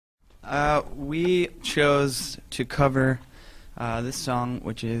We chose to cover this song,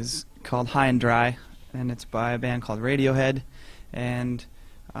 which is called High and Dry, and it's by a band called Radiohead, and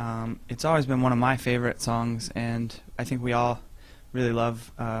it's always been one of my favorite songs, and I think we all really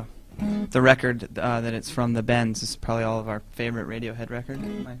love the record that it's from. The Bends is probably all of our favorite Radiohead record.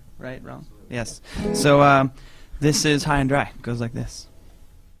 Am I right, wrong? Yes. So this is High and Dry. It goes like this.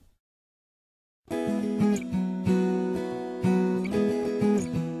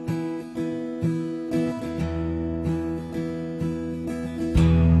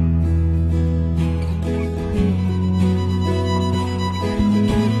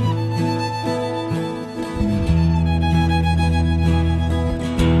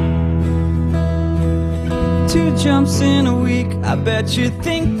 Two jumps in a week, I bet you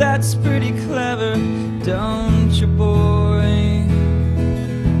think that's pretty clever, don't you, boy?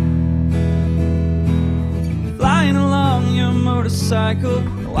 Flying along your motorcycle,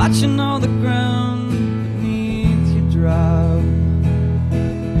 watching all the ground beneath you drop.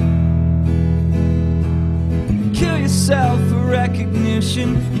 You kill yourself for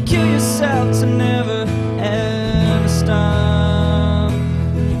recognition, you kill yourself to never ever stop.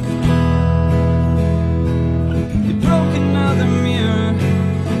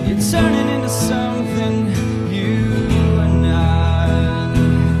 Turning into something you are not.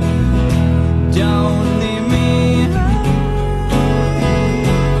 Don't leave me high.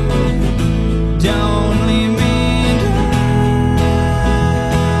 Don't leave me dry.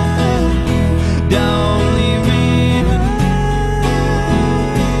 Don't leave me high.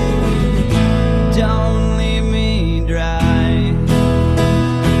 Don't leave me dry.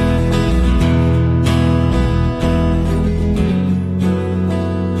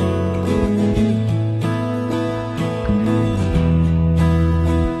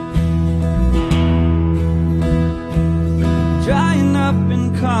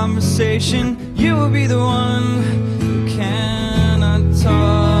 Conversation, you will be the one who cannot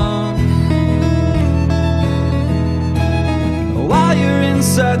talk. While your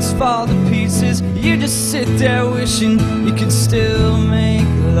insides fall to pieces, you just sit there wishing you could still make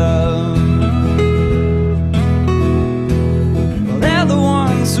love. Well, they're the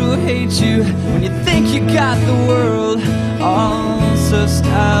ones who hate you when you think you got the world all sussed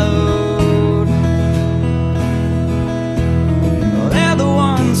out.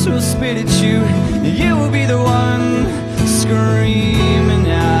 Who'll spit at you, you will be the one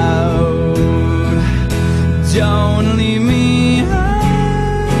screaming out. Don't leave me high.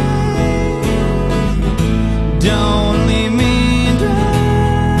 Don't leave me dry.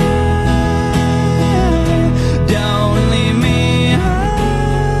 Don't leave me high.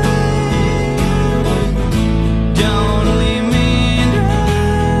 Don't leave me dry.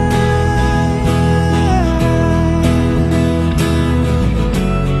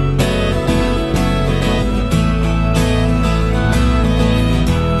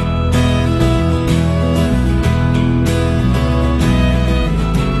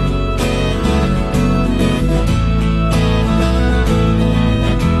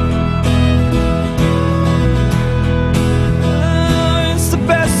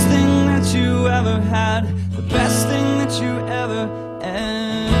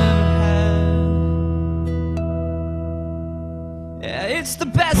 It's the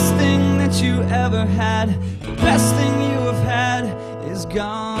best thing that you ever had. The best thing you have had is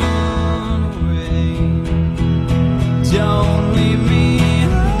gone away. Don't leave